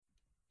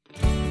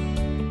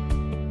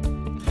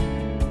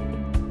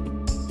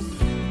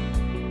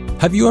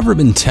Have you ever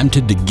been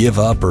tempted to give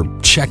up or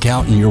check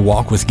out in your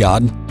walk with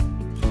God?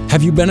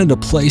 Have you been at a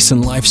place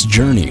in life's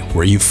journey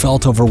where you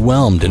felt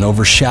overwhelmed and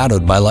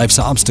overshadowed by life's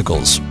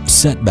obstacles,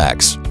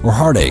 setbacks, or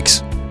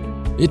heartaches?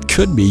 It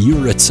could be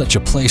you are at such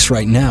a place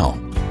right now,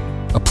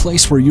 a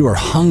place where you are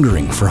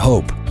hungering for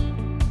hope.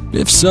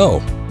 If so,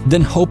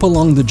 then Hope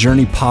Along the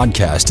Journey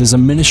podcast is a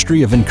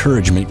ministry of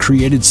encouragement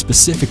created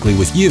specifically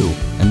with you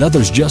and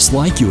others just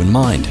like you in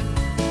mind.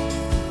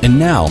 And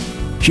now,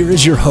 here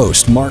is your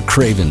host, Mark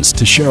Cravens,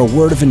 to share a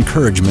word of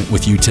encouragement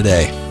with you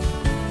today.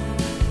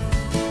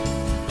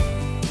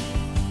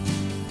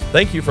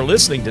 Thank you for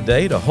listening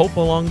today to Hope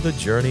Along the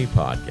Journey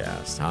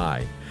podcast.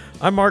 Hi,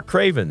 I'm Mark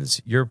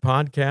Cravens, your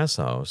podcast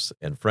host.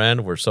 And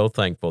friend, we're so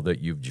thankful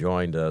that you've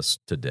joined us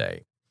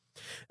today.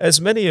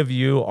 As many of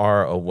you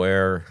are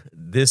aware,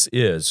 this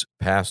is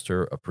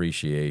Pastor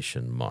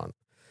Appreciation Month.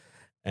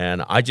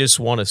 And I just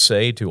want to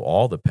say to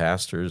all the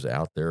pastors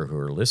out there who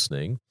are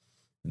listening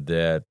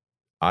that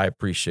I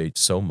appreciate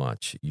so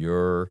much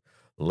your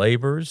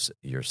labors,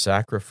 your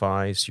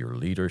sacrifice, your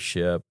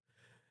leadership,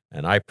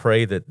 and I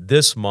pray that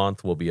this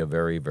month will be a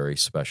very, very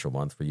special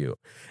month for you.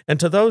 And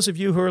to those of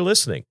you who are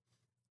listening,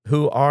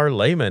 who are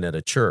laymen at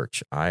a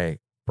church, I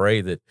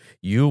pray that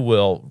you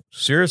will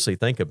seriously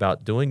think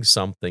about doing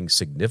something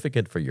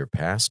significant for your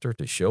pastor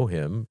to show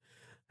him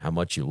how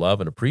much you love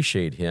and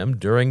appreciate him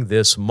during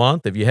this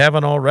month. If you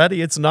haven't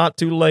already, it's not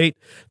too late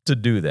to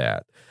do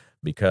that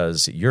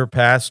because your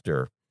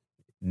pastor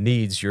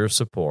needs your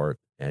support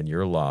and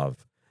your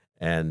love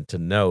and to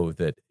know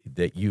that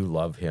you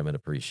love him and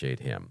appreciate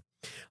him.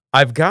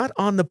 I've got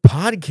on the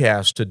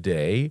podcast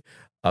today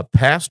a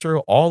pastor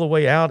all the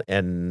way out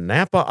in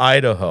Nampa,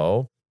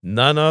 Idaho,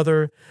 none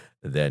other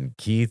than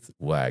Keith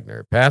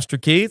Wagner. Pastor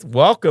Keith,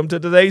 welcome to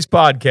today's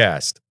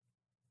podcast.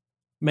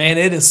 Man,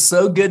 it is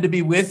so good to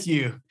be with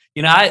you.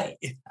 You know, I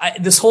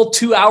this whole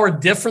 2-hour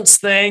difference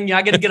thing,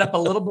 I got to get up a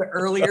little bit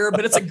earlier,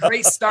 but it's a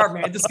great start,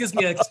 man. This gives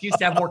me an excuse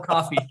to have more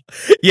coffee.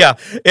 Yeah,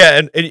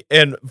 and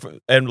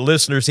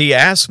listeners, he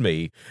asked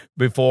me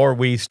before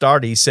we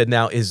started, he said,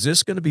 now, is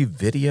this going to be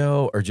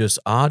video or just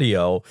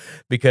audio?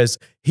 Because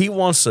he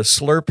wants to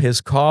slurp his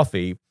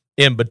coffee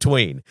in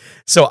between.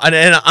 So,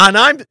 and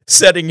I'm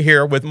sitting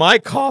here with my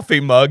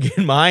coffee mug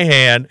in my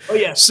hand. Oh,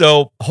 yeah.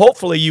 So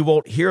hopefully you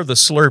won't hear the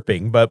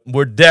slurping, but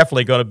we're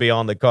definitely going to be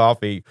on the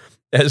coffee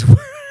as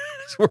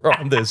we're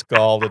on this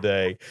call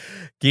today.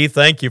 Keith,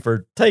 thank you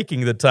for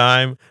taking the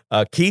time.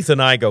 Keith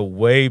and I go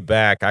way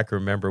back. I can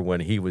remember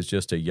when he was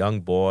just a young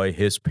boy.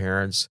 His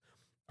parents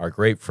are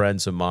great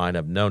friends of mine.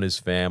 I've known his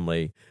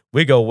family.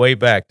 We go way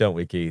back, don't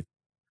we, Keith?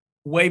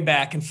 Way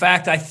back. In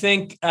fact, I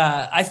think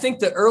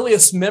the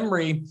earliest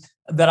memory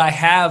that I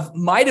have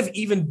might have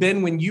even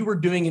been when you were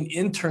doing an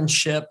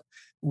internship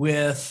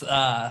with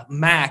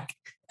Mac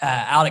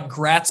out at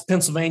Gratz,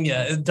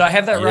 Pennsylvania. Do I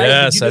have that right?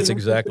 Yes, that's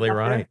exactly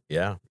right.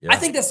 Yeah. I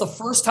think that's the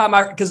first time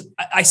because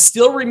I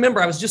still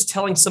remember, I was just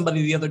telling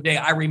somebody the other day,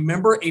 I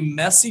remember a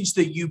message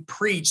that you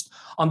preached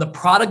on the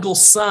prodigal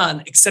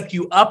son, except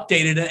you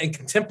updated it and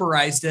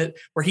contemporized it,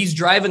 where he's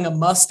driving a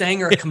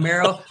Mustang or a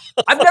Camaro.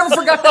 I've never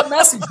forgot that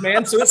message,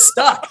 man. So it's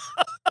stuck.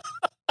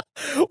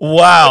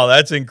 Wow,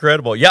 that's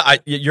incredible. Yeah,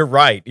 you're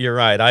right. You're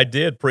right. I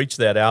did preach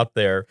that out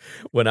there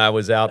when I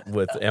was out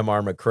with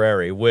M.R.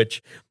 McCrary,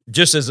 which,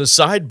 just as a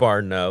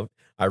sidebar note,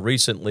 I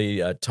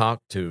recently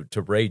talked to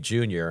Ray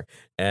Jr.,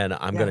 and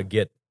I'm going to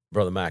get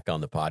Brother Mac on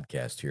the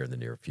podcast here in the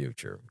near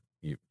future.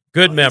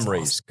 Good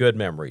memories, awesome. Good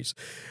memories.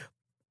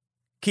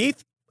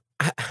 Keith,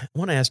 I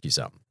want to ask you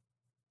something.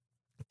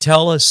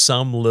 Tell us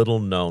some little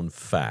known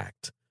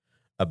fact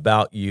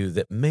about you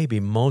that maybe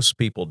most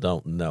people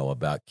don't know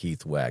about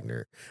Keith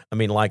Wagner. I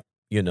mean, like,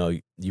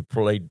 you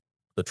played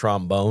the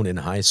trombone in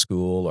high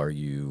school, or are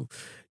you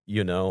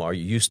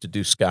used to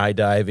do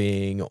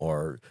skydiving,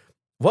 or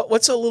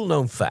what's a little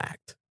known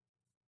fact?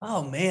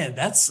 Oh man,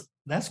 that's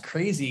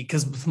crazy.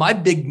 Cause with my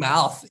big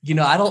mouth,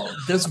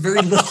 there's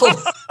very little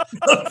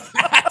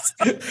facts.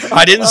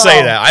 I didn't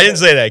say that. I didn't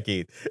say that,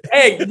 Keith.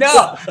 Hey,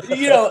 no,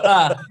 hey,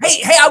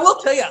 I will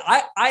tell you,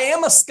 I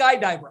am a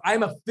skydiver.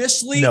 I'm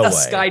officially a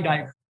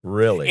skydiver.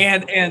 Really?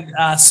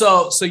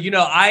 So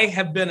I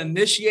have been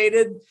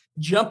initiated,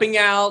 jumping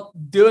out,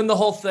 doing the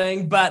whole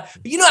thing. But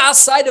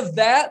outside of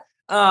that,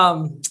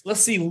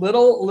 let's see,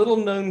 little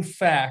known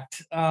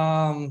fact.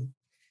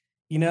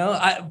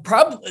 I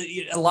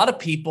probably, a lot of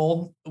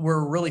people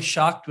were really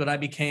shocked when I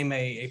became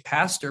a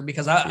pastor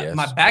because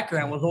my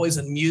background was always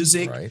in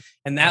music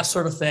and that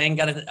sort of thing.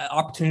 Got an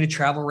opportunity to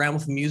travel around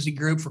with a music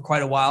group for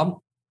quite a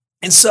while.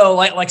 And so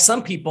like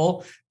some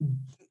people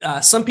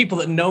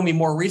that know me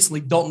more recently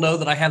don't know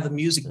that I have the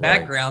music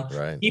background.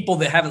 Right. People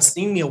that haven't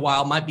seen me a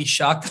while might be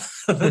shocked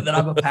that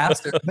I'm a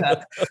pastor.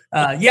 But,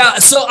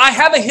 so I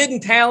have a hidden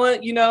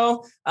talent,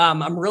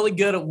 I'm really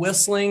good at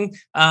whistling.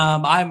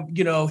 I'm,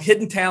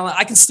 hidden talent.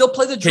 I can still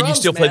play the drums. Can you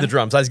still play the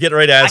drums? I was getting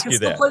ready to ask you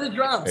that. I can still play the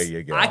drums. There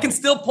you go. I can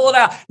still pull it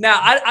out. Now,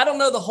 I don't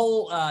know the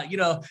whole,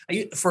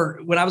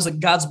 for when I was at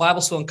God's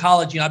Bible School in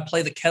college, I'd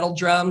play the kettle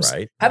drums.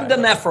 Haven't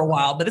done that for a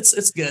while, but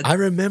it's good. I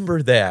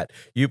remember that.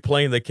 You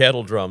playing the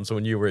kettle drums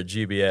when you were at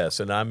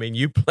GBS, and I mean,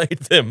 you played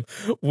them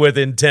with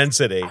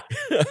intensity,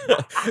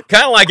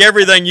 kind of like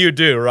everything you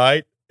do,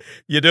 right?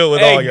 You do it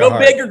with all your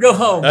heart. Go big or go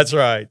home. That's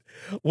right.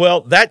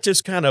 Well, that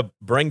just kind of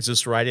brings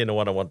us right into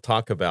what I want to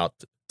talk about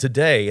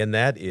today, and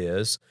that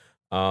is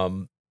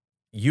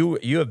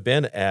you have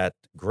been at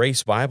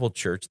Grace Bible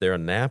Church there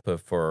in Napa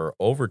for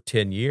over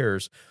 10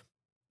 years,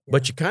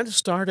 but you kind of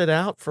started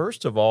out,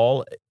 first of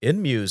all,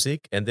 in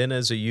music and then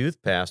as a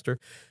youth pastor.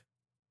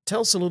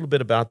 Tell us a little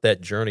bit about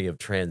that journey of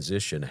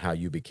transition, how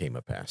you became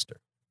a pastor.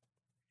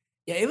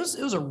 Yeah, it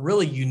was a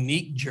really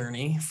unique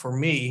journey for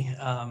me.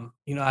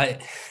 I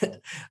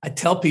I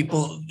tell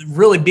people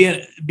really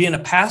being a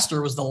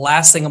pastor was the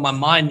last thing on my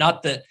mind.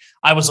 Not that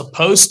I was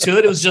opposed to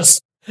it. It was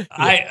just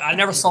I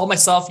never saw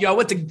myself. I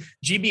went to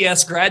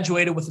GBS,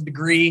 graduated with a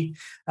degree,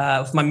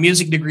 with my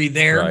music degree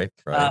there.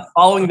 Right.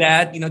 Following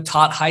that,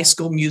 taught high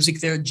school music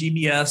there at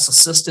GBS,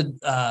 assisted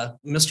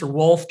Mr.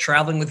 Wolf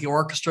traveling with the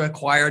orchestra,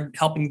 choir,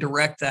 helping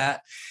direct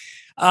that.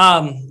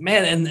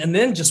 And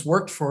then just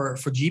worked for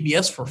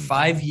GBS for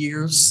 5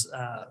 years.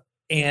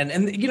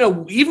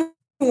 Even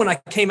when I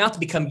came out to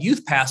become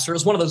youth pastor, it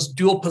was one of those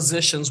dual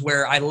positions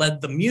where I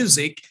led the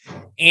music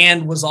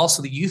and was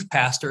also the youth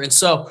pastor. And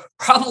so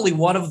probably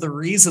one of the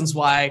reasons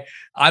why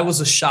I was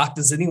as shocked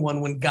as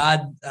anyone when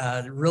God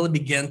really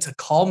began to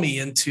call me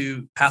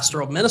into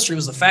pastoral ministry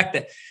was the fact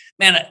that,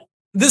 man,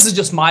 this is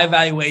just my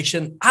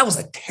evaluation. I was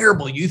a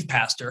terrible youth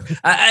pastor.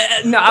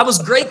 I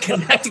was great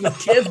connecting with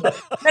kids, but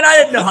man, I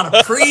didn't know how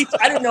to preach.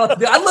 I didn't know what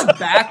to do. I look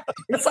back,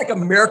 it's like a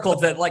miracle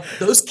that like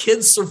those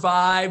kids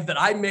survived, that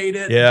I made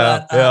it.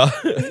 Yeah.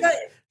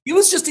 It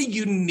was just a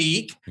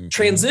unique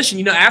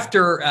transition.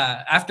 After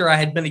I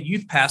had been a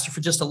youth pastor for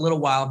just a little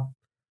while,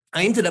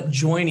 I ended up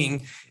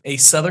joining a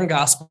Southern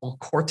Gospel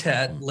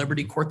quartet,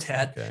 Liberty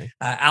Quartet,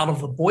 out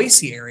of the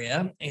Boise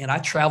area, and I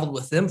traveled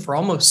with them for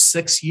almost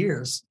 6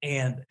 years.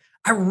 And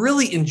I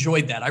really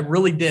enjoyed that. I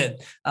really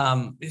did.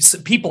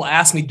 People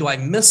ask me, do I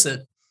miss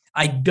it?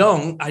 I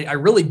don't. I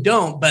really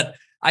don't. But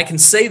I can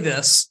say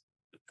this: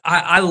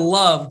 I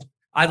loved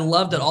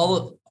it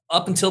all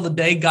up until the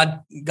day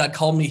God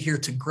called me here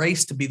to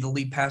Grace to be the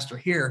lead pastor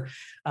here.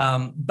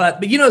 But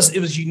it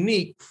was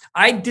unique.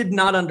 I did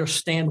not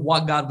understand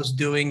what God was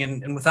doing,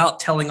 and without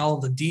telling all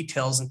of the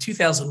details, in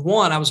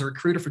 2001, I was a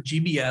recruiter for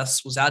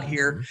GBS. Was out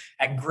here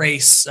at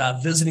Grace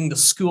visiting the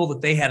school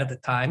that they had at the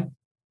time.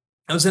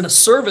 I was in a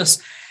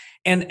service,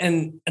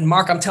 and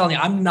Mark, I'm telling you,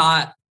 I'm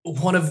not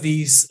one of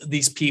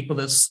these people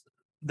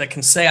that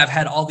can say I've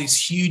had all these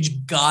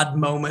huge God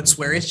moments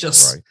where it's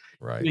just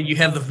right. You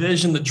have the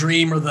vision, the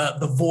dream, or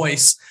the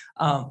voice.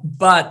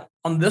 But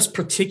on this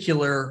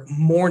particular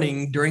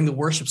morning during the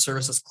worship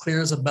service, as clear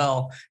as a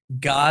bell,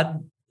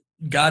 God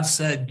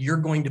said, "You're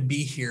going to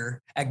be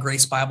here at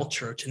Grace Bible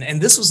Church,"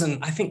 and this was in,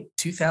 I think,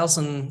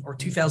 2000 or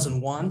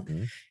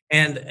 2001.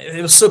 And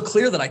it was so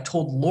clear that I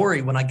told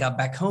Lori when I got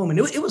back home, and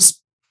it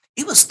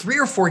was 3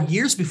 or 4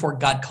 years before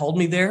God called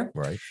me there.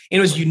 Right. And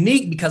it was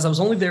unique because I was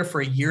only there for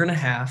a year and a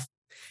half.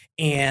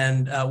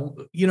 And, I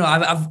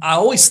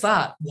always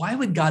thought, why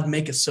would God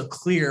make it so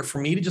clear for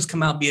me to just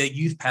come out and be a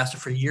youth pastor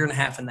for a year and a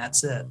half and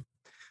that's it?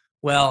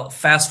 Well,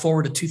 fast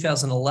forward to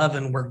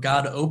 2011, where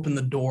God opened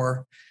the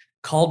door,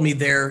 called me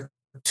there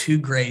to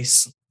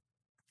Grace.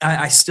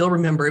 I still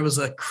remember it was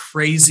a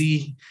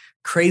crazy,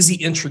 crazy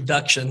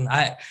introduction.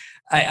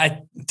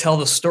 I tell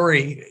the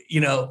story,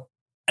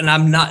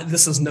 and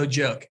this is no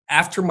joke.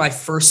 After my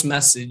first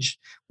message,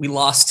 we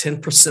lost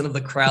 10% of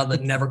the crowd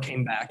that never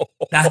came back.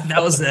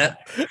 That was it.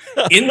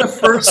 In the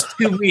first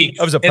 2 weeks.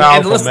 That was a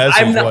powerful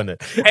message, wasn't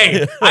it?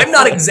 Hey, I'm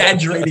not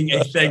exaggerating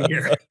a thing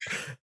here.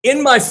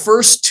 In my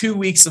first 2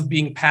 weeks of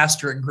being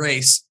pastor at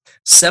Grace,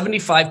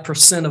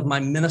 75% of my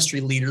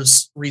ministry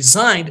leaders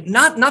resigned.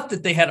 Not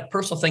that they had a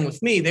personal thing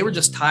with me. They were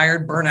just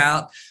tired, burnt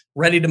out,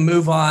 ready to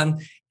move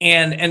on.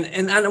 And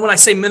when I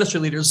say ministry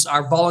leaders,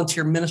 our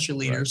volunteer ministry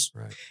leaders.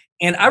 Right.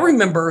 And I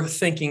remember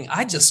thinking,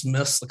 I just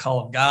missed the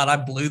call of God. I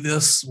blew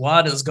this.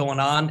 What is going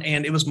on?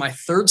 And it was my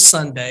third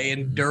Sunday.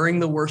 And during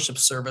the worship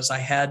service, I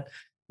had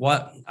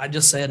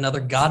another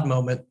God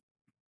moment.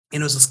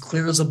 And it was as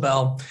clear as a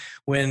bell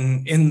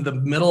when, in the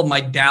middle of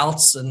my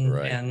doubts and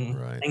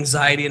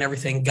anxiety and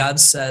everything, God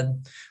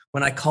said,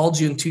 when I called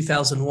you in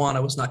 2001, I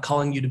was not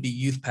calling you to be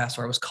youth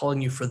pastor. I was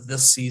calling you for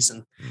this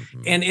season.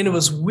 And it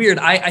was weird.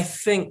 I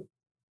think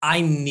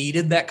I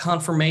needed that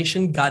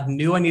confirmation. God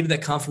knew I needed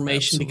that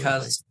confirmation. Absolutely.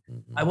 Because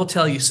I will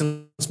tell you,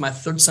 since my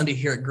third Sunday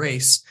here at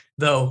Grace,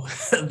 though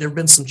there have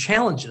been some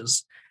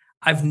challenges,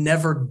 I've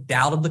never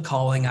doubted the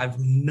calling. I've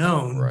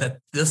known that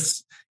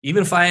this,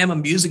 even if I am a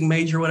music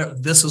major, whatever,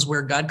 this is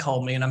where God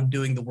called me, and I'm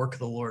doing the work of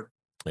the Lord.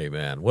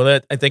 Amen.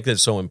 Well, I think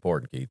that's so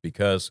important, Keith,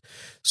 because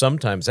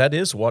sometimes that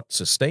is what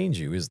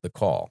sustains you, is the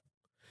call,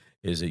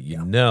 is that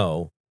you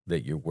know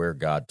that you're where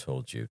God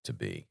told you to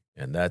be.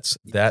 And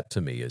that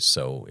to me is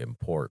so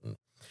important.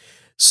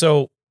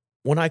 So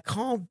when I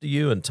called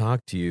you and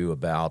talked to you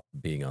about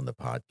being on the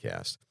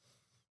podcast,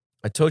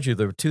 I told you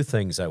there were two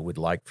things I would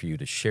like for you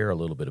to share a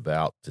little bit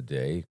about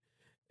today.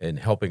 and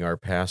helping our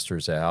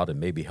pastors out and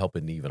maybe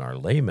helping even our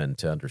laymen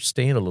to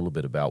understand a little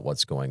bit about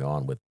what's going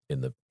on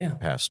in the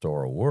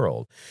pastoral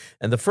world.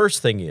 And the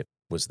first thing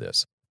was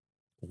this: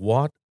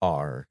 what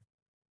are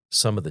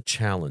some of the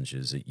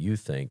challenges that you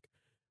think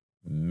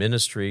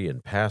ministry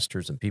and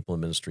pastors and people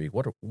in ministry,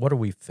 what are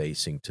we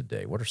facing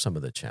today? What are some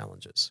of the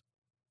challenges?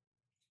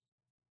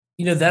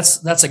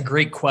 That's a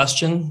great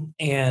question,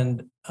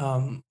 and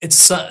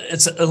it's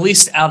at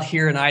least out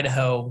here in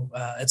Idaho,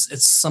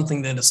 it's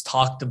something that is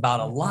talked about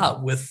a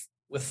lot with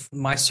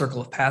my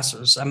circle of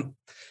pastors.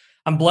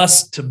 I'm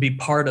blessed to be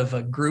part of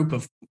a group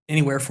of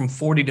anywhere from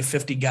 40 to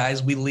 50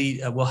 guys. We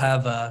lead. We'll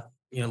have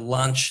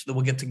lunch that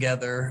we'll get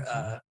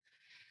together,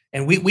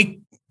 and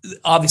we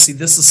obviously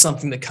this is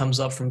something that comes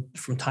up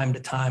from time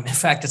to time. In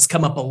fact, it's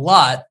come up a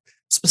lot,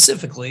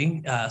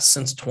 specifically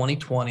since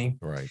 2020.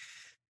 Right.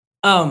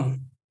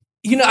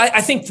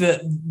 I think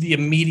the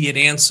immediate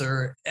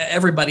answer,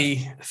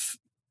 everybody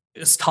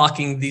is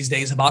talking these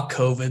days about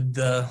COVID,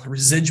 the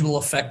residual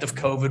effect of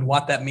COVID,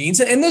 what that means.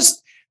 And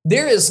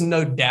there is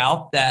no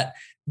doubt that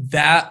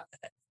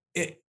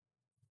it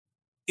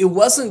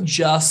wasn't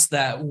just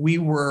that we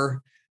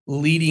were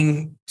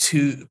leading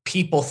to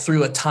people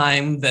through a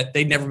time that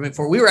they'd never been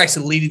before. We were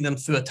actually leading them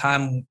through a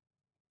time,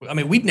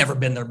 we'd never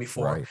been there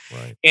before.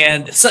 Right.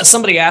 And so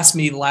somebody asked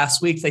me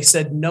last week, they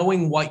said,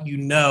 knowing what you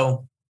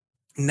know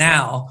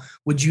now,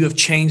 would you have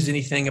changed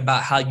anything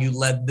about how you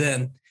led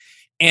then?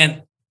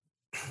 And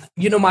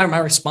my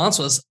response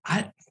was,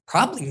 I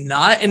probably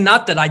not. And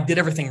not that I did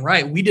everything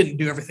right. We didn't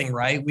do everything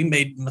right. We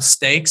made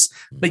mistakes,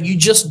 but you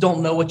just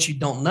don't know what you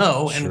don't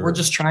know. Sure. And we're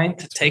just trying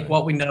to take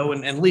what we know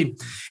and lead.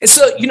 And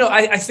so,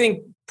 I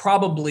think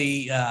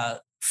probably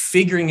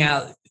figuring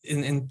out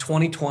in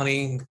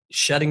 2020,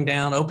 shutting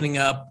down, opening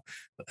up,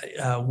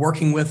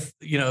 working with,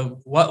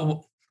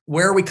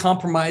 where are we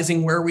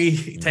compromising? Where are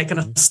we taking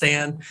a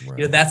stand?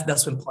 Right.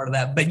 That's been part of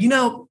that. But,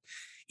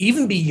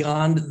 even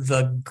beyond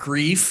the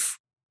grief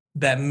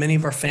that many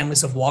of our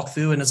families have walked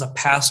through, and as a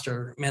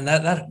pastor, man,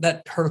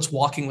 that hurts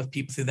walking with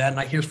people through that.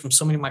 And I hear from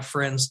so many of my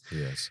friends,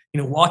 yes,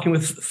 walking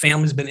with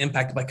families been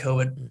impacted by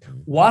COVID. Mm-hmm.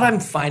 What I'm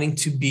finding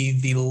to be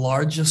the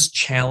largest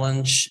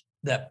challenge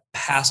that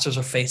pastors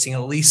are facing,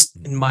 at least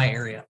in my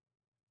area,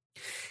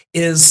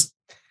 is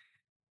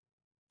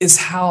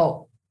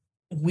how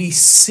we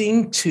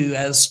seem to,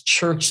 as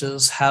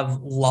churches, have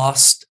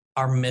lost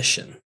our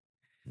mission.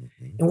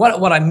 Mm-hmm. And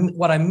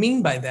what I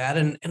mean by that,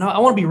 and I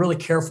want to be really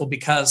careful,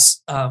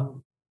 because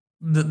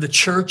the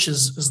church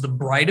is the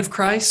bride of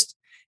Christ,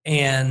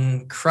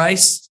 and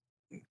Christ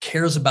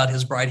cares about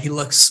his bride. He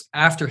looks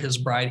after his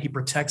bride. He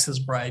protects his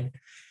bride.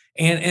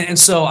 And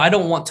so I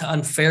don't want to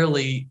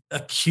unfairly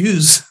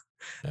accuse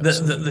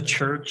the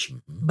church, mm-hmm.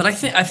 but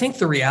I think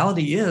the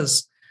reality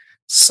is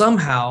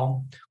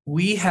somehow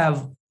we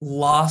have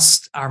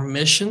lost our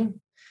mission.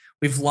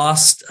 We've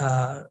lost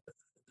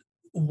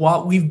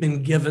what we've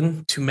been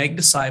given to make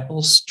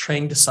disciples,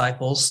 train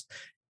disciples,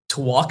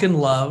 to walk in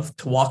love,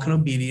 to walk in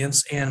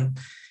obedience. And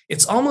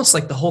it's almost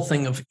like the whole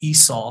thing of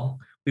Esau.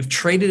 We've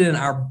traded in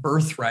our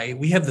birthright.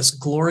 We have this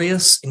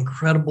glorious,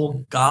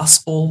 incredible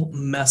gospel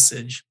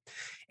message,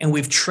 and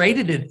we've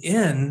traded it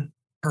in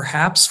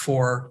perhaps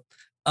for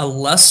a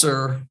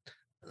lesser,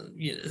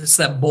 it's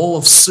that bowl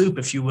of soup,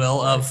 if you will,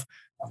 of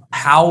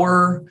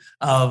power,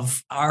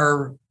 of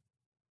our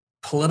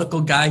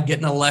political guy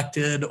getting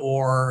elected,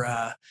 or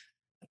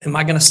am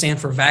I going to stand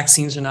for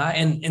vaccines or not?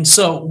 And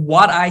so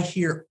what I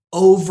hear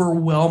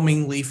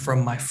overwhelmingly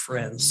from my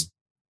friends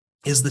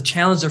is the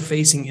challenge they're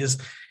facing is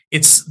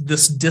it's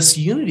this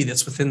disunity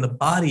that's within the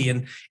body,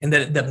 and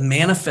that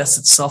manifests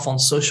itself on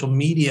social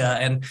media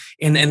and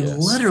yes.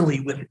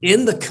 literally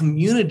within the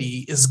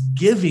community is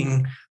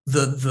giving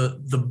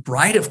the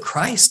bride of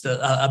Christ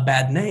a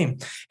bad name.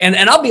 And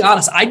I'll be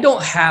honest, I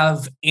don't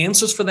have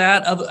answers for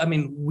that.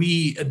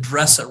 We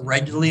address it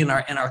regularly in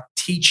our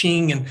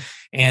teaching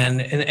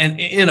and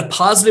in a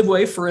positive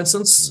way. For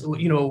instance,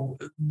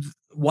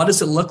 what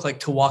does it look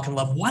like to walk in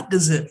love? What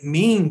does it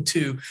mean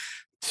to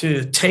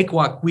take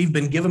what we've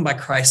been given by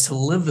Christ to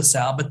live this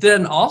out? But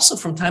then also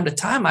from time to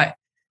time,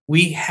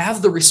 we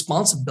have the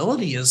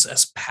responsibility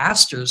as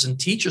pastors and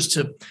teachers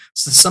to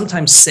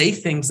sometimes say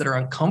things that are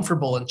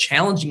uncomfortable and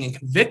challenging and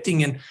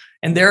convicting.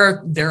 And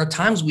there are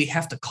times we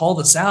have to call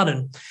this out.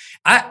 And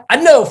I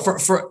know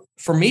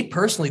for me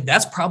personally,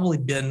 that's probably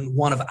been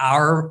one of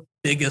our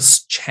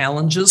biggest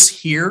challenges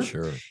here.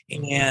 Sure.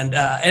 And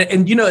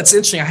it's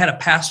interesting. I had a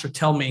pastor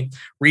tell me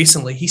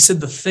recently, he said,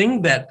 the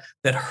thing that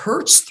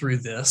hurts through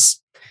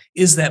this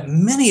is that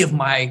many of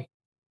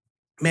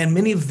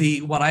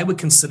the, what I would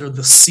consider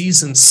the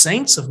seasoned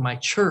saints of my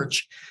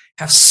church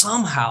have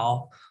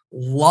somehow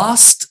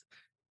lost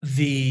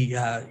the,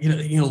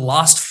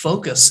 lost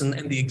focus,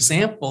 and the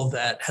example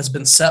that has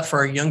been set for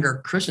our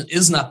younger Christians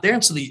is not there.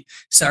 And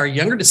so our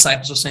younger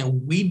disciples are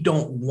saying, we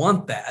don't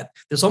want that.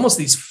 There's almost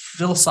these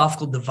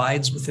philosophical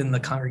divides within the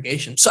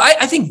congregation. So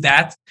I think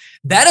that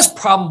is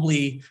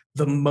probably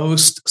the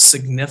most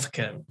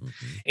significant.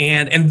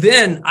 Mm-hmm. And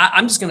then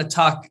I'm just going to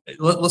talk,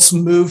 let's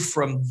move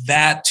from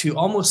that to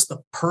almost the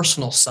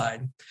personal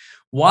side.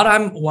 what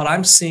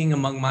I'm seeing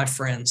among my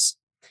friends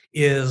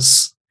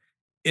is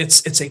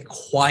it's a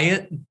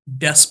quiet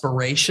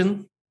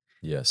desperation,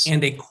 yes,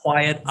 and a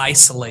quiet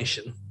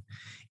isolation,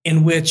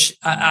 in which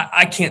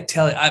I can't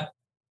tell you.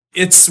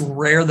 It's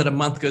rare that a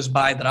month goes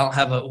by that I don't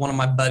have one of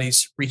my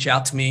buddies reach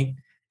out to me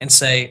and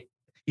say,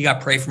 "You got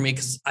to pray for me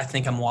because I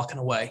think I'm walking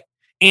away."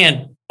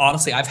 And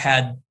honestly, I've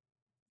had,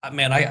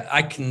 man,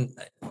 I can.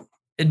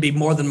 It'd be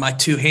more than my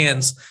two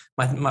hands.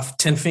 My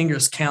 10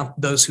 fingers count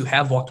those who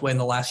have walked away in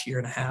the last year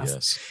and a half.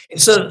 Yes.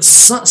 And so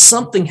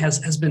something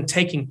has been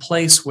taking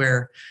place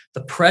where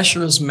the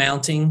pressure is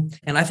mounting.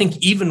 And I think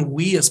even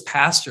we as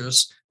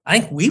pastors, I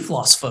think we've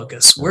lost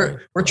focus.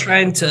 We're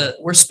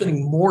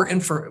spending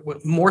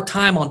more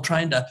time on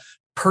trying to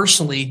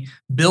personally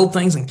build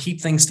things and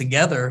keep things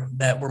together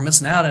that we're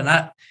missing out. And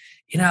I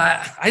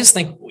just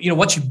think,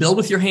 what you build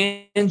with your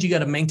hands, you got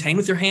to maintain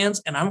with your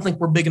hands. And I don't think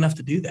we're big enough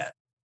to do that.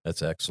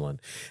 That's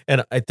excellent.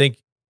 And I think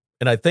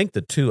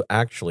the two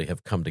actually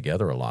have come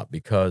together a lot,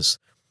 because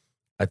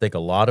I think a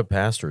lot of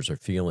pastors are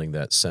feeling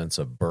that sense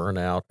of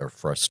burnout or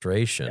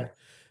frustration. Yeah.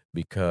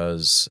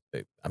 Because,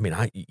 I mean,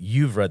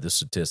 you've read the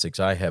statistics.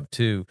 I have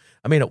too.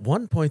 I mean, at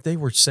one point they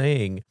were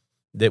saying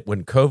that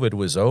when COVID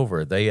was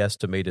over, they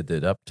estimated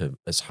that up to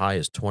as high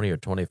as 20 or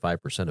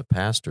 25% of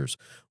pastors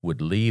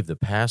would leave the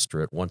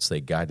pastorate once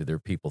they guided their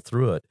people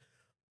through it,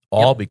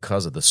 all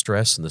because of the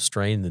stress and the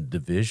strain, the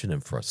division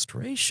and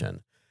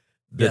frustration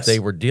that they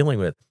were dealing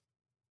with.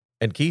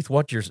 And Keith,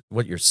 what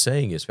you're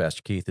saying is,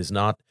 Pastor Keith, is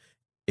not,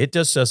 it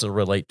just doesn't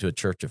relate to a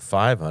church of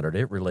 500.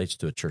 It relates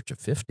to a church of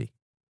 50.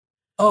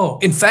 Oh,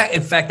 in fact,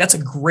 that's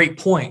a great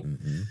point.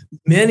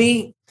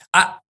 Mm-hmm.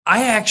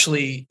 I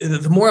actually,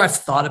 the more I've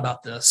thought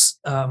about this,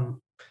 I'm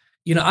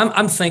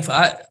thankful.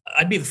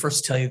 I'd be the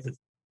first to tell you that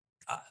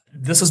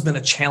this has been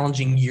a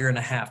challenging year and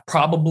a half,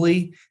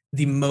 probably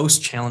the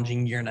most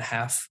challenging year and a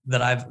half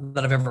that I've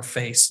ever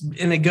faced.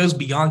 And it goes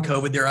beyond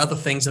COVID. There are other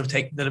things that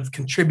have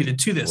contributed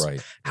to this.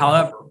 Right.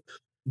 However,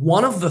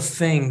 one of the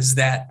things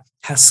that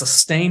has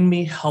sustained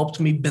me, helped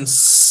me, been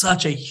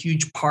such a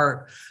huge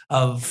part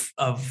of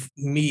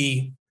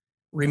me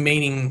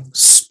remaining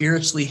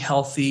spiritually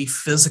healthy,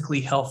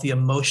 physically healthy,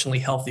 emotionally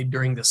healthy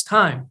during this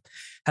time,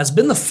 has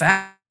been the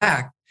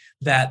fact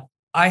that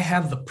I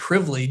have the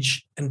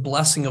privilege and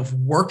blessing of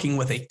working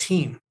with a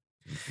team.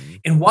 Mm-hmm.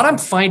 And what I'm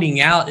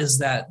finding out is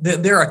that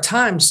there are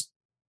times,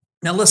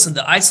 now listen,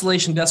 the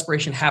isolation,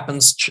 desperation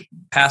happens,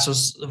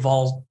 pastors of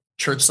all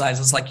church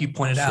sizes, like you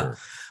pointed out.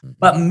 Mm-hmm.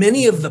 But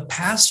many of the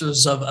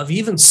pastors of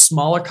even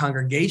smaller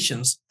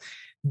congregations,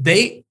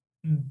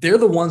 they're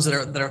the ones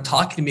that are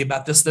talking to me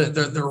about this.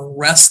 They're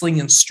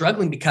wrestling and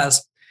struggling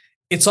because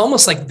it's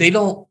almost like they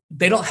don't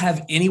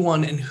have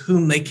anyone in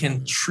whom they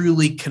can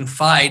truly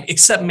confide,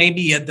 except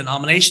maybe a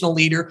denominational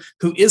leader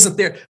who isn't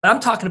there. But I'm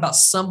talking about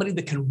somebody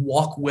that can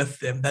walk with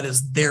them, that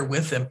is there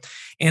with them.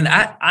 And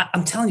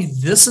I'm telling you,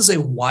 this is a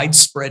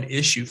widespread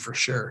issue for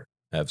sure.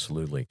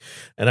 Absolutely.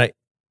 And I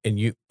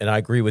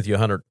agree with you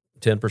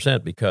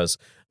 110%, because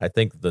I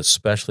think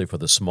especially for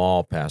the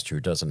small pastor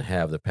who doesn't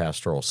have the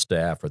pastoral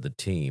staff or the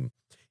team,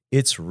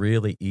 it's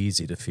really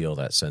easy to feel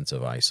that sense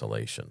of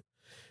isolation.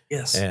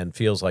 Yes. And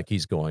feels like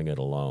he's going it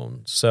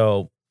alone.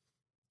 So,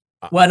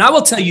 well, and I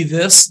will tell you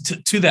this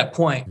to that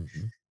point.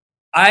 Mm-hmm.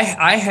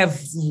 I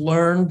have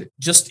learned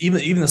just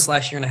even this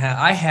last year and a half,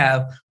 I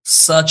have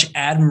such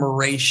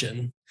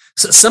admiration.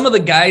 So some of the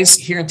guys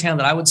here in town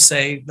that I would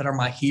say that are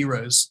my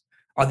heroes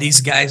are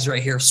these guys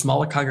right here,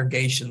 smaller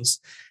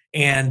congregations.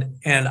 And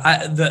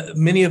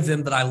many of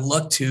them that I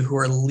look to who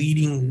are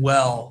leading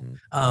well,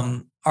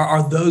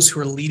 are those who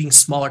are leading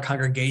smaller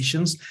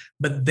congregations,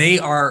 but they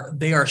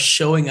are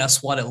showing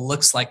us what it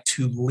looks like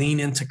to lean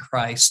into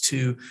Christ,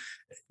 to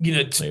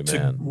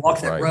walk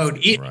that road,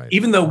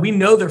 even though we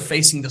know they're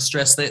facing the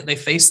stress they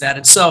face that.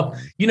 And so,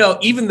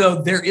 even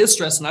though there is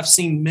stress, and I've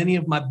seen many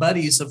of my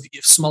buddies of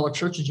smaller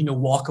churches,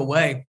 walk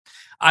away,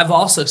 I've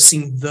also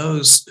seen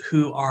those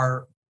who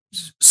are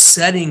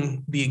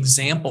setting the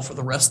example for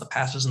the rest of the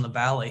pastors in the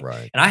valley.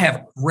 Right. And I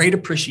have great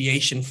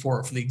appreciation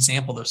for the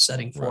example they're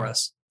setting for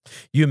us.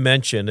 You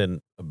mentioned,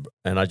 and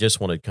I just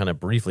want to kind of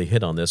briefly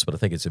hit on this, but I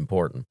think it's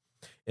important,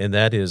 and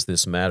that is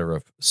this matter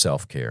of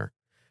self-care,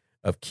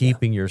 of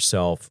keeping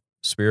yourself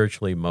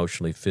spiritually,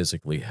 emotionally,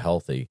 physically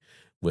healthy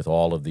with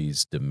all of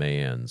these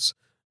demands.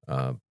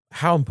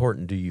 How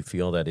important do you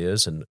feel that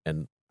is,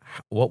 and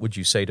what would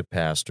you say to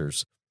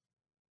pastors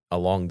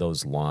along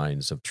those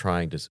lines of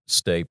trying to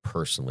stay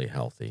personally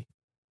healthy?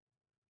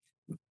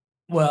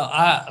 Well,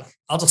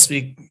 I'll just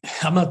speak.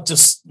 I'm not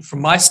just from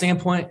my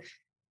standpoint.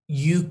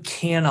 You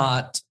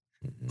cannot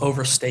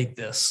overstate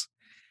this.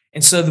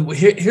 And so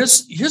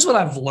here's what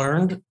I've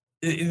learned.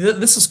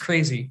 This is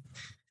crazy.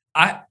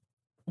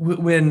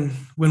 When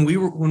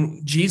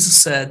Jesus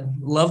said,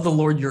 "Love the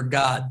Lord your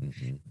God,"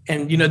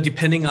 and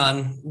depending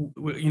on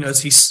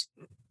as he's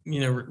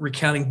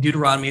recounting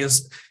Deuteronomy,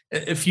 is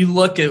if you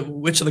look at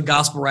which of the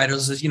gospel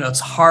writers is it's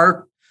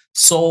heart,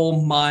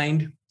 soul,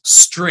 mind,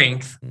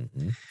 strength.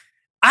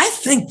 I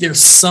think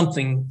there's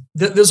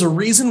a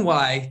reason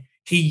why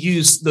he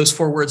used those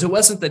 4 words. It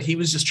wasn't that he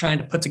was just trying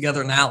to put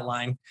together an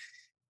outline.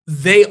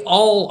 They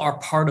all are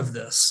part of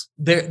this.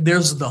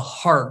 There's the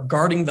heart.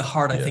 Guarding the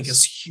heart, I think,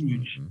 is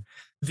huge.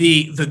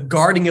 The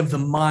guarding of the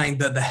mind,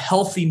 the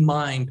healthy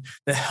mind,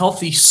 the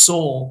healthy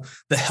soul,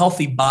 the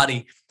healthy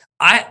body.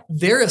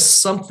 There is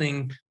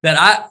something that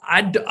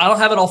I don't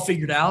have it all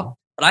figured out,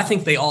 but I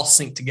think they all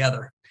sync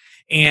together.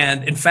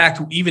 And in fact,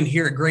 even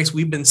here at Grace,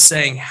 we've been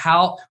saying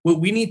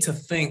we need to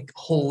think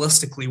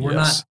holistically. We're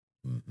not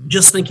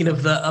just thinking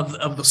of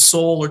the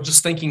soul or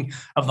just thinking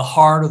of the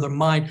heart or the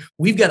mind.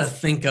 We've got to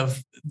think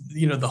of,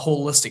 the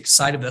holistic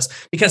side of this,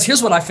 because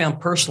here's what I found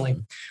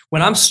personally.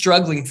 When I'm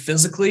struggling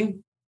physically,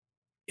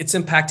 it's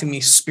impacting me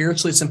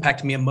spiritually. It's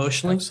impacting me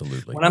emotionally.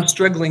 Absolutely. When I'm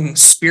struggling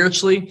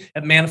spiritually,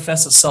 it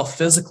manifests itself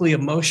physically,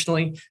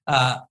 emotionally.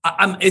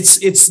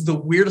 It's the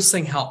weirdest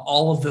thing how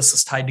all of this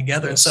is tied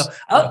together. Yes. And so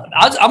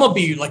I'm going to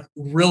be like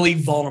really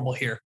vulnerable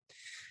here.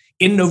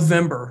 In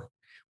November,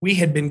 we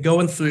had been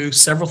going through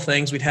several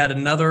things. We'd had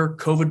another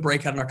COVID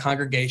breakout in our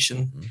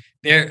congregation.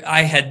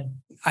 I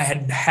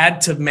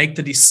had to make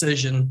the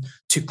decision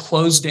to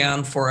close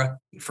down for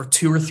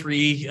 2 or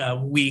 3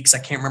 weeks. I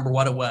can't remember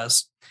what it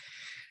was.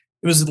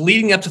 It was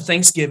leading up to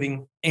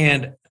Thanksgiving,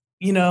 and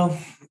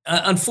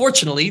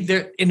unfortunately,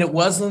 and it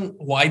wasn't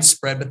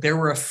widespread, but there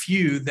were a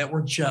few that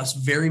were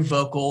just very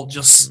vocal,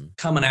 just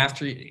coming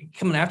after me.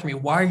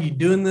 Why are you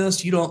doing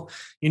this? You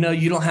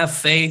don't have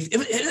faith.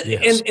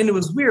 Yes. And it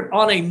was weird.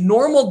 On a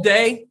normal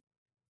day,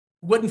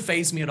 wouldn't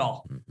faze me at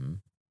all.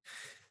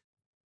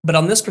 But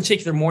on this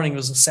particular morning, it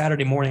was a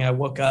Saturday morning, I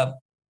woke up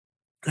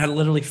and I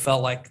literally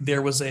felt like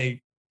there was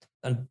a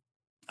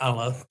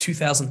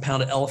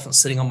 2,000-pound elephant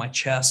sitting on my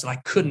chest, and I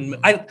couldn't.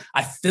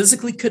 I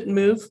physically couldn't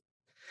move.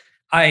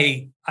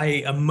 I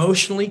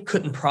emotionally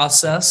couldn't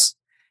process,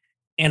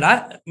 and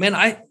I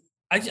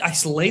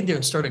laid there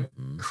and started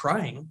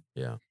crying.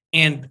 Yeah.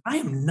 And I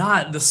am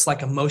not this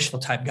like emotional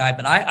type guy,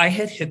 but I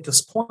had hit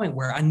this point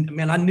where I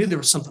knew there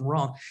was something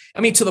wrong. I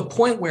mean, to the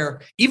point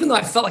where even though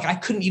I felt like I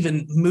couldn't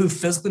even move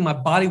physically, my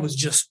body was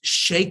just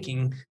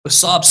shaking with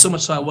sobs so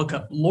much. So I woke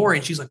up Lori,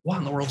 and she's like, "What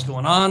in the world's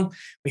going on?"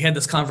 We had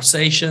this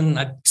conversation.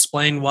 I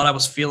explained what I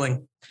was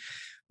feeling.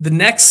 The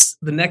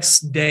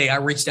next day, I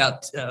reached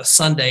out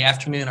Sunday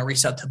afternoon. I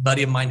reached out to a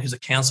buddy of mine who's a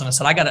counselor. And I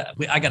said,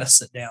 I gotta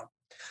sit down.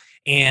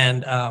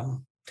 And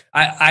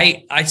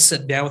I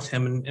sat down with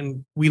him,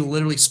 and we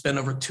literally spent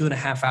over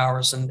 2.5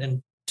 hours,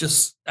 and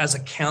just as a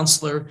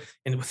counselor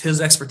and with his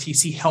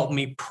expertise, he helped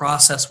me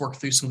work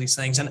through some of these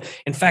things. And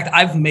in fact,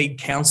 I've made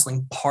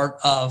counseling part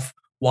of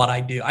what I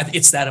do.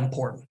 It's that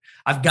important.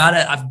 I've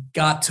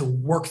got to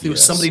work through.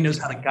 Yes. Somebody knows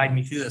how to guide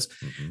me through this.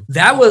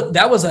 That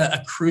was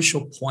a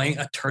crucial point,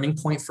 a turning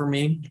point for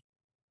me.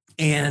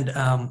 And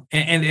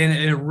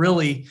it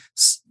really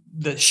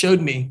that showed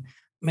me,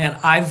 man,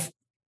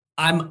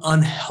 I'm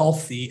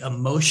unhealthy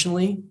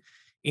emotionally,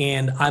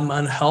 and I'm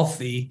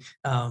unhealthy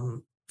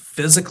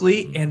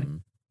physically,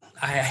 and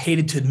I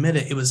hated to admit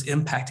it. It was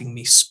impacting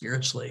me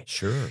spiritually.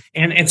 Sure.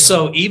 And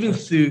so even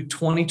through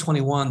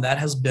 2021, that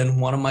has been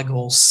one of my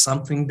goals.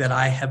 Something that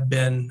I have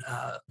been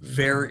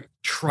very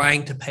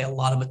trying to pay a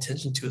lot of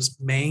attention to is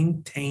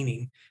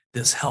maintaining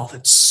this health.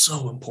 It's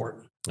so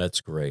important.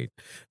 That's great.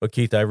 Well,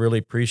 Keith, I really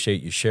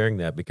appreciate you sharing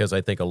that, because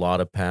I think a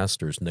lot of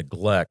pastors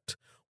neglect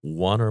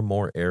one or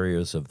more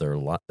areas of their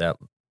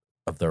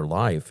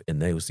life in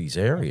these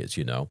areas,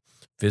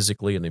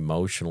 physically and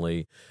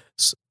emotionally,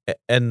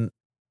 and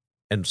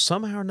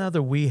somehow or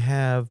another we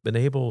have been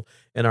able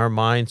in our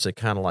minds to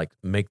kind of like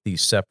make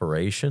these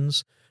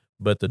separations.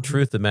 But the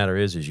truth of the matter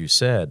is, as you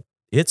said,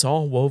 it's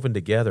all woven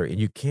together, and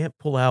you can't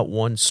pull out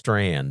one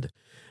strand,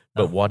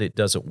 but what it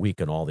doesn't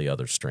weaken all the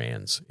other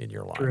strands in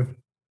your life.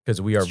 Because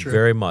we are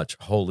very much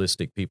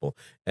holistic people.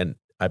 And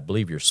I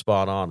believe you're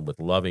spot on with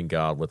loving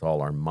God with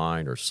all our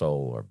mind, our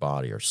soul, our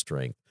body, our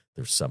strength.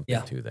 There's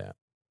something to that.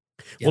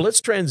 Yeah. Well, let's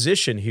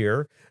transition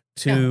here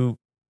to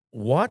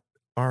what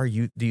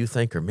do you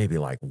think are maybe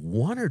like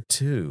 1 or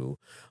 2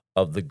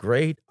 of the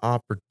great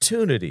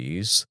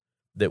opportunities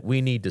that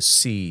we need to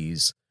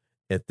seize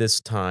at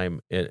this time,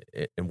 and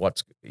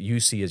what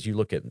you see as you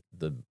look at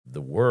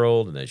the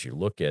world, and as you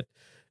look at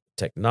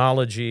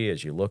technology,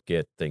 as you look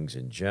at things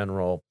in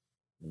general?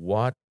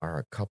 What are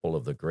a couple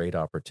of the great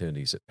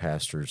opportunities that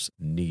pastors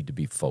need to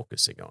be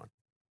focusing on?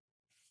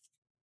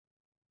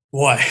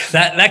 Boy,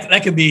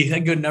 that could be a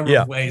good number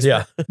of ways.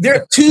 Yeah. There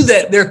are two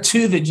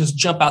that just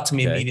jump out to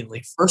me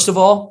immediately. First of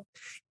all,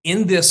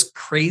 in this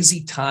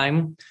crazy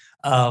time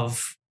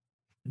of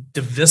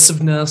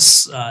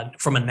divisiveness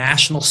from a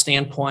national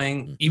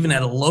standpoint, even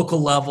at a local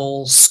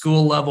level,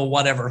 school level,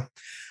 whatever,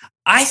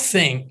 I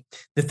think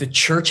that the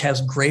church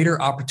has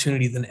greater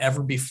opportunity than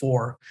ever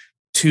before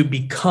to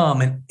become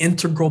an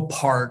integral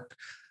part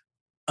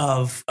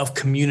of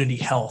community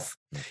health,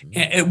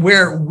 and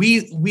where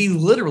we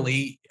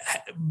literally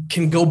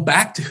can go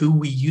back to who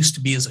we used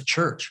to be as a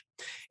church.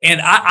 And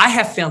I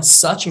have found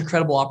such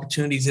incredible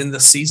opportunities in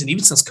this season,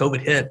 even since COVID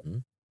hit,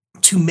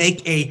 to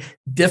make a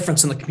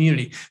difference in the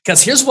community.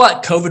 Because here's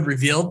what COVID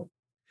revealed.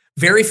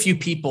 Very few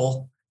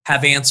people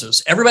have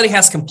answers. Everybody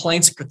has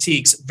complaints and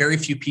critiques. Very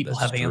few people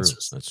have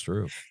answers. That's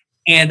true.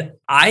 And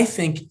I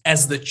think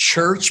as the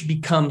church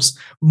becomes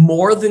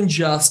more than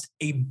just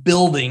a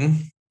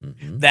building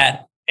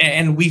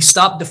and we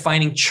stop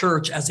defining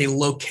church as a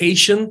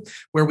location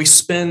where we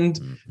spend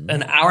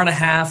an hour and a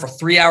half or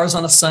 3 hours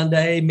on a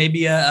Sunday,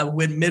 maybe a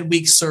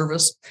midweek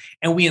service,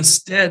 and we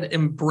instead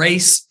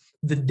embrace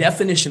the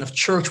definition of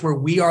church where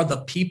we are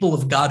the people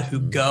of God who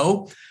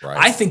go. Right.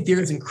 I think there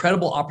is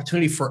incredible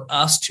opportunity for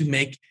us to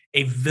make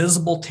a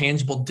visible,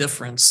 tangible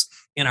difference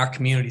in our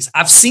communities.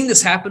 I've seen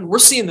this happen. We're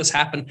seeing this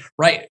happen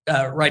right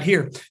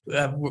here.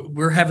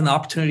 We're having the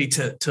opportunity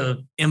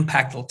to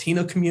impact the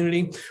Latino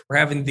community. We're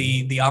having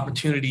the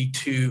opportunity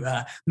to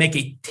make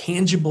a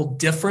tangible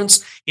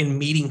difference in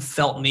meeting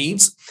felt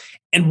needs.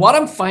 And what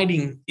I'm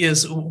finding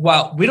is,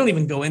 while we don't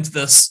even go into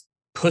this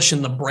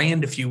pushing the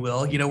brand, if you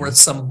will, where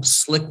it's some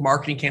slick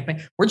marketing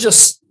campaign, we're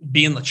just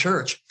being the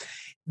church.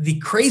 The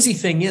crazy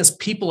thing is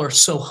people are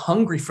so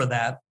hungry for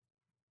that,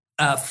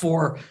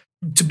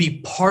 to be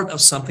part of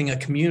something, a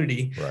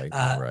community,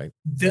 right.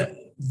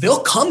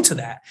 They'll come to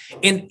that.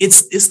 And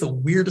it's the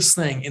weirdest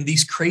thing. In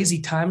these crazy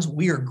times,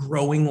 we are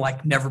growing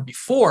like never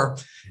before.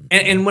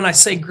 And when I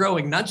say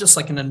growing, not just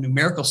like in a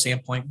numerical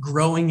standpoint,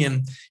 growing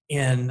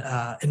in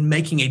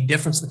making a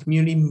difference in the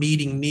community,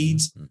 meeting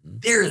needs,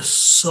 there is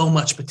so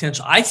much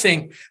potential. I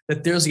think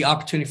that there's the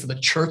opportunity for the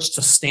church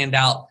to stand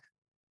out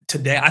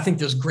today. I think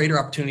there's greater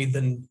opportunity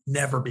than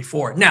never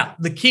before. Now,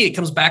 the key, it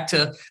comes back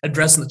to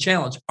addressing the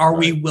challenge. Are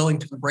we willing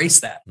to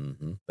embrace that?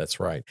 That's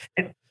right.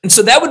 And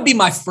so that would be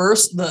my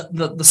first.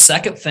 The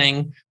second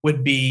thing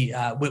would be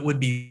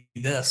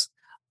this.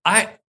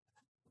 I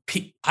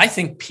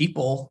think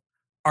people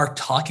are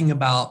talking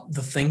about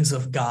the things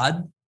of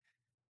God,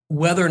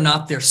 whether or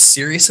not they're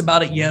serious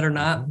about it yet or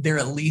not. They're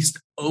at least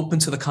open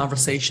to the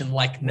conversation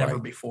like never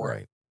before.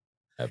 Right.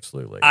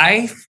 Absolutely.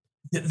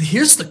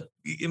 Here's the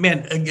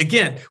man,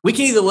 again, we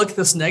can either look at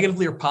this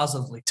negatively or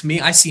positively. To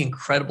me, I see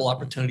incredible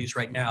opportunities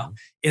right now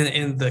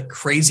in the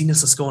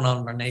craziness that's going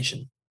on in our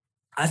nation.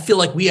 I feel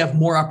like we have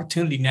more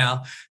opportunity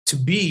now to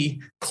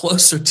be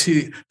closer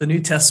to the New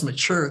Testament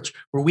church,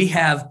 where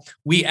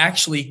we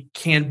actually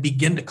can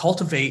begin to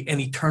cultivate an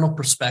eternal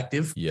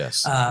perspective.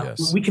 Yes.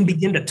 We can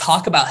begin to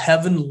talk about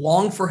heaven,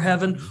 long for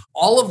heaven,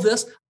 all of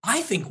this.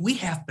 I think we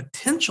have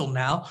potential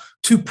now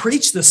to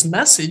preach this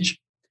message.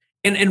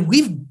 And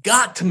we've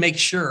got to make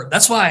sure.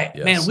 That's why,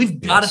 man, we've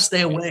got to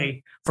stay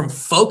away from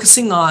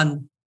focusing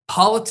on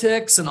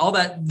politics and all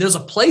that. There's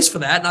a place for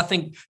that. And I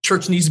think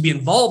church needs to be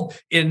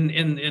involved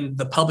in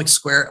the public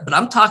square. But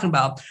I'm talking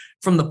about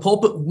from the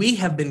pulpit, we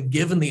have been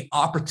given the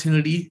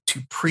opportunity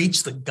to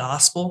preach the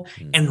gospel.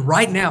 And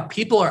right now,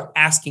 people are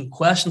asking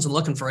questions and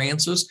looking for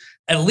answers,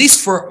 at least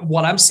for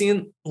what I'm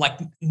seeing, like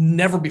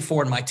never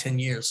before in my 10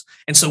 years.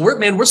 And so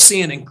we're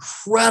seeing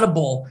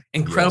incredible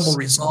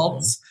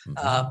results.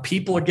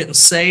 People are getting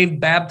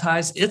saved,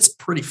 baptized. It's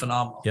pretty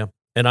phenomenal. Yeah.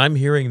 And I'm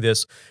hearing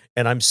this,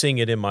 and I'm seeing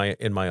it in my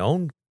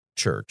own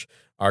church.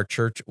 Our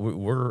church,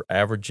 we're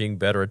averaging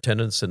better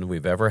attendance than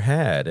we've ever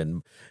had,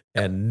 and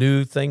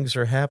new things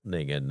are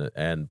happening,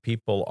 and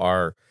people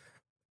are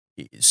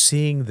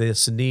seeing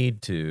this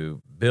need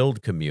to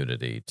build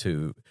community,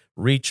 to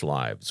reach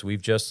lives.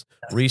 We've just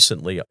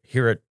recently,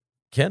 here at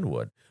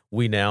Kenwood,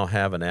 we now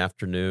have an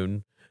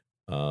afternoon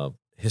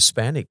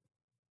Hispanic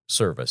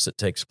service that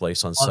takes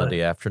place on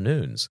Sunday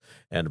afternoons,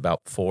 and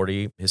about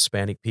 40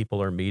 Hispanic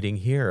people are meeting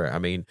here. I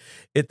mean,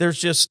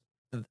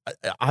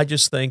 I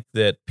just think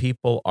that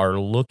people are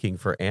looking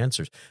for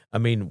answers. I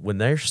mean, when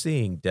they're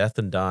seeing death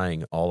and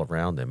dying all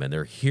around them, and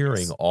they're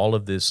hearing all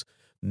of this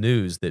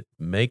news that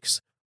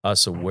makes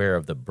us aware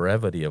of the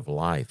brevity of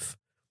life,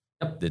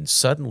 then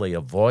suddenly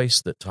a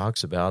voice that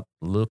talks about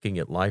looking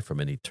at life from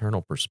an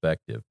eternal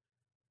perspective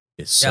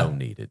is so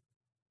needed.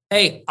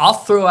 Hey, I'll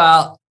throw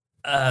out,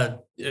 man,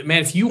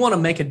 if you want to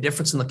make a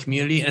difference in the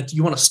community and if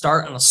you want to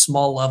start on a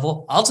small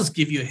level, I'll just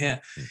give you a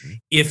hint.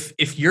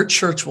 If your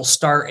church will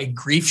start a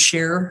grief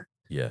share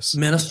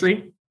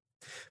ministry,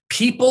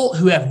 people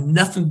who have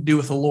nothing to do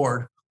with the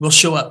Lord will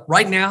show up.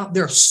 Right now,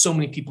 there are so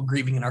many people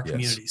grieving in our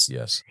communities.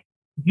 Yes.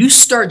 You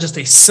start just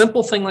a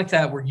simple thing like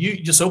that, where you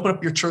just open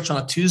up your church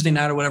on a Tuesday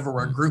night or whatever,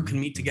 where a group can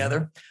meet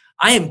together.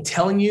 I am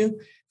telling you,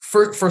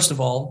 first of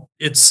all,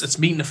 it's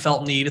meeting a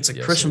felt need. It's a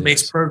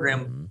Christian-based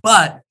program,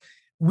 but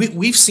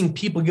we've seen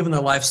people giving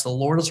their lives to the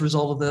Lord as a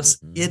result of this.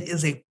 It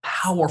is a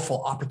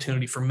powerful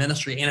opportunity for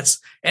ministry.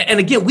 And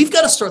again, we've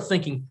got to start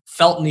thinking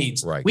felt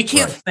needs. We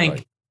can't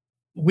think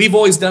we've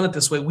always done it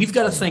this way. We've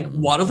got to think,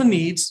 what are the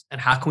needs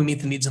and how can we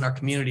meet the needs in our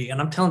community?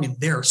 And I'm telling you,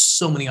 there are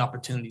so many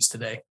opportunities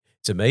today.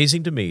 It's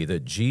amazing to me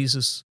that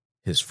Jesus,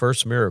 his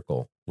first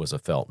miracle was a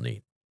felt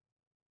need.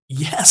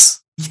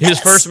 Yes. His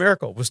first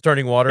miracle was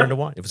turning water into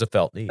wine. It was a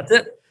felt need. That's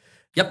it.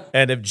 Yep.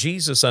 And if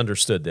Jesus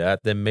understood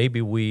that, then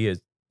maybe we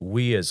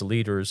as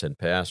leaders and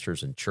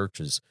pastors and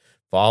churches,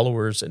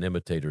 followers and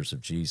imitators of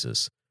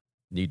Jesus,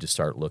 need to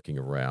start looking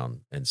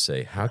around and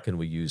say, how can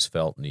we use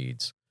felt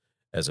needs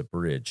as a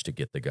bridge to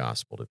get the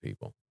gospel to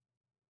people?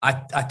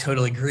 I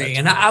totally agree.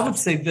 And I would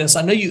say this,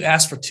 I know you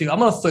asked for two. I'm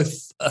going to throw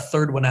a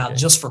third one out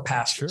just for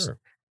pastors. Sure.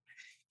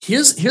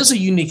 Here's a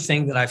unique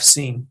thing that I've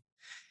seen,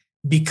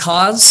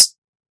 because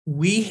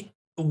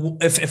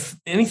if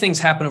anything's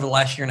happened over the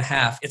last year and a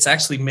half,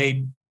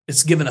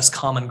 it's given us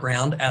common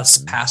ground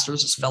as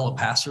pastors, as fellow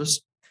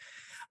pastors.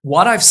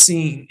 What I've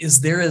seen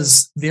is there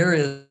is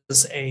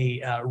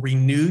a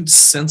renewed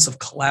sense of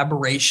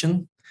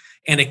collaboration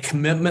and a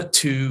commitment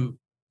to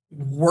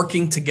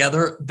working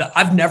together that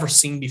I've never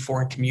seen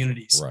before in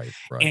communities. Right.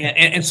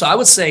 And so I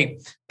would say,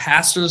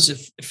 pastors,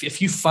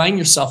 if you find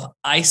yourself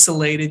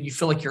isolated, you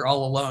feel like you're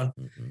all alone,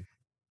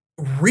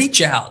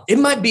 reach out. It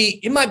might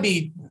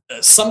be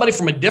somebody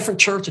from a different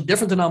church, a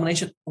different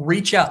denomination.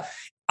 Reach out.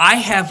 I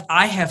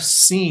have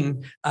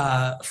seen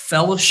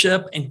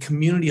fellowship and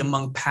community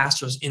among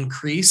pastors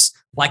increase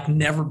like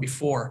never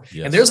before.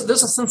 Yes. And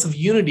there's a sense of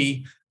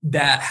unity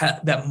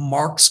that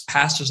marks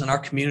pastors in our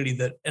community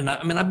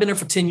I've been there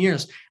for 10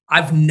 years.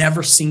 I've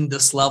never seen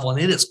this level, and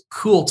it is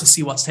cool to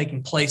see what's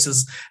taking place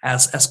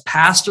as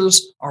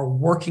pastors are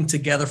working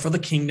together for the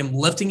kingdom,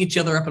 lifting each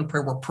other up in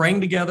prayer. We're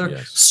praying together,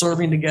 yes,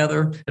 serving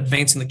together,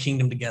 advancing the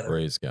kingdom together.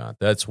 Praise God.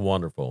 That's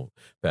wonderful,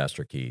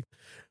 Pastor Keith.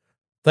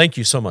 Thank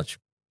you so much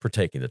for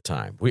taking the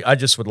time. I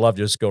just would love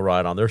to just go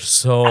right on. There's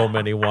so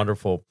many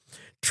wonderful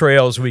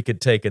trails we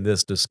could take in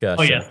this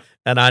discussion. Oh, yeah.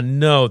 And I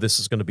know this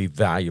is going to be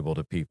valuable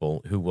to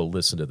people who will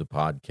listen to the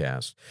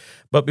podcast.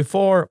 But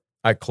before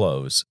I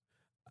close,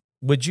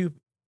 would you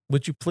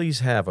please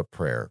have a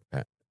prayer,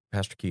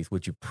 Pastor Keith?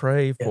 Would you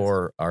pray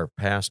for our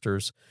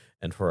pastors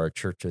and for our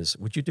churches?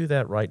 Would you do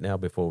that right now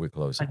before we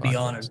close? I'd be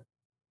honored.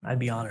 I'd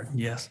be honored.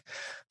 Yes.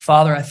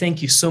 Father, I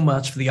thank you so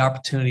much for the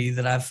opportunity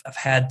that I've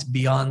had to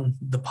be on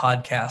the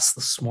podcast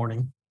this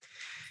morning.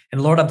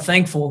 And Lord, I'm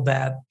thankful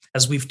that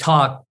as we've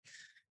talked,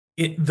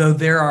 though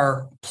there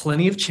are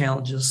plenty of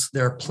challenges,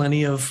 there are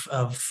plenty of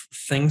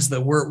things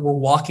that we're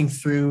walking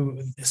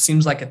through. It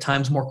seems like at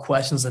times more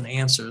questions than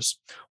answers.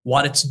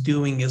 What it's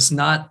doing is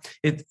not,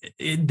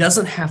 it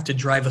doesn't have to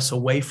drive us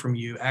away from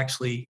you.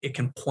 Actually, it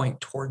can point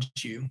towards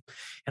you.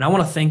 And I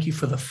want to thank you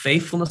for the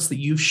faithfulness that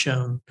you've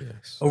shown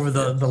over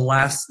the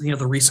last,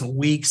 the recent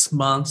weeks,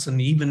 months,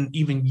 and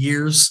even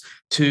years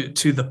to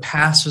the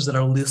pastors that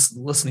are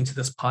listening to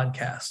this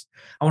podcast.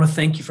 I want to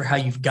thank you for how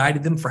you've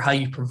guided them, for how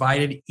you've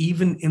provided,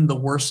 even in the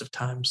worst of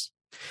times.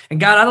 And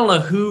God, I don't know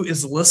who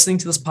is listening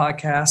to this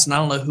podcast, and I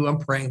don't know who I'm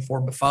praying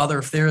for, but Father,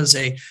 if there is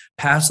a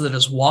pastor that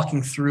is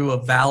walking through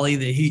a valley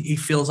that he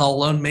feels all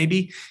alone,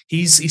 maybe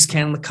he's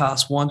counting the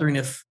cost, wondering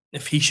if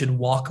he should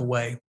walk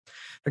away.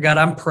 But God,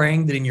 I'm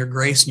praying that in your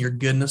grace and your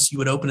goodness, you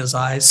would open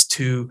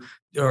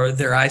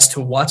their eyes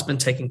to what's been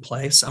taking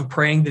place. I'm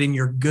praying that in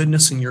your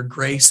goodness and your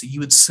grace, that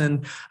you would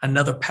send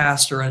another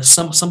pastor and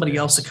somebody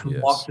else that can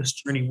walk this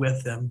journey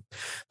with them.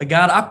 But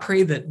God, I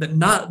pray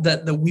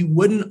that we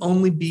wouldn't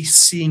only be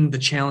seeing the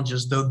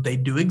challenges, though they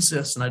do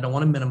exist, and I don't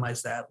want to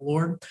minimize that.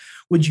 Lord,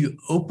 would you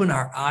open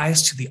our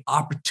eyes to the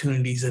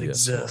opportunities that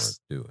exist?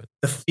 Lord, do it.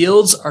 The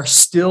fields are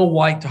still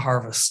white to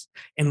harvest.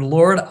 And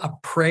Lord, I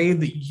pray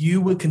that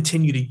you would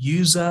continue to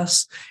use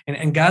us.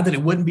 And God, that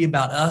it wouldn't be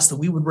about us, that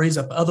we would raise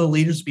up other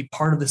leaders to be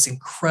part of this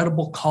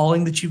incredible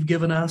calling that you've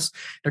given us.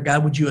 Dear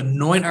God, would you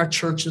anoint our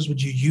churches?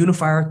 Would you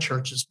unify our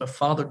churches? But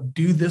Father,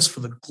 do this for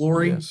the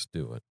glory. Yes,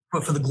 do it.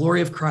 But for the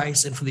glory of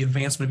Christ and for the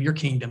advancement of your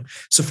kingdom.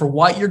 So for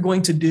what you're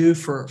going to do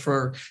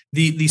for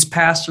these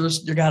pastors,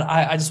 dear God,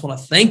 I just want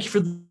to thank you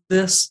for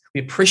this.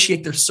 We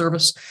appreciate their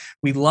service.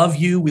 We love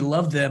you. We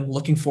love them.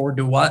 Looking forward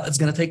to what is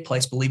going to take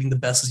place, believing the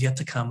best is yet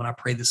to come. And I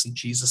pray this in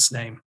Jesus'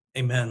 name.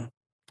 Amen.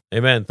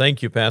 Amen.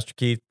 Thank you, Pastor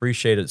Keith.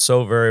 Appreciate it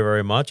so very,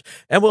 very much.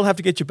 And we'll have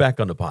to get you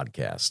back on the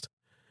podcast.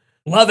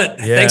 Love it.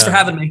 Yeah, thanks for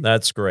having me.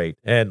 That's great.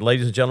 And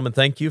ladies and gentlemen,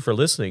 thank you for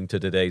listening to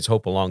today's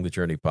Hope Along the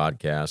Journey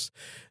podcast.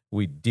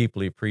 We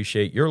deeply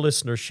appreciate your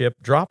listenership.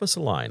 Drop us a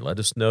line. Let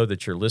us know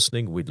that you're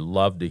listening. We'd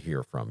love to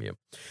hear from you.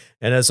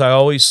 And as I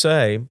always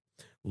say,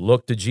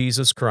 look to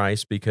Jesus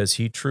Christ, because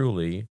he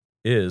truly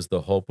is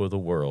the hope of the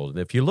world. And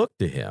if you look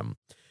to him,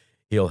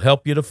 he'll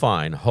help you to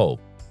find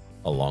hope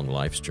along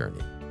life's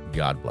journey.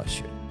 God bless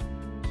you.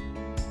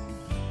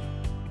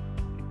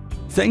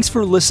 Thanks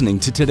for listening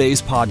to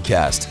today's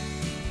podcast.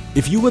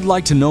 If you would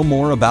like to know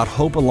more about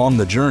Hope Along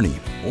the Journey,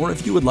 or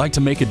if you would like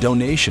to make a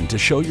donation to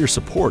show your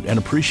support and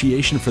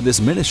appreciation for this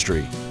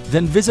ministry,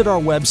 then visit our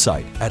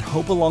website at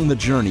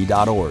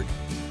hopealongthejourney.org.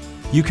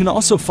 You can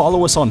also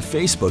follow us on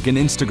Facebook and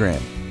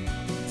Instagram.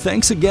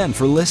 Thanks again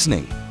for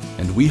listening,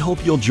 and we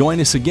hope you'll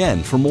join us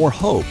again for more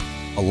hope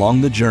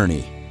along the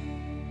journey.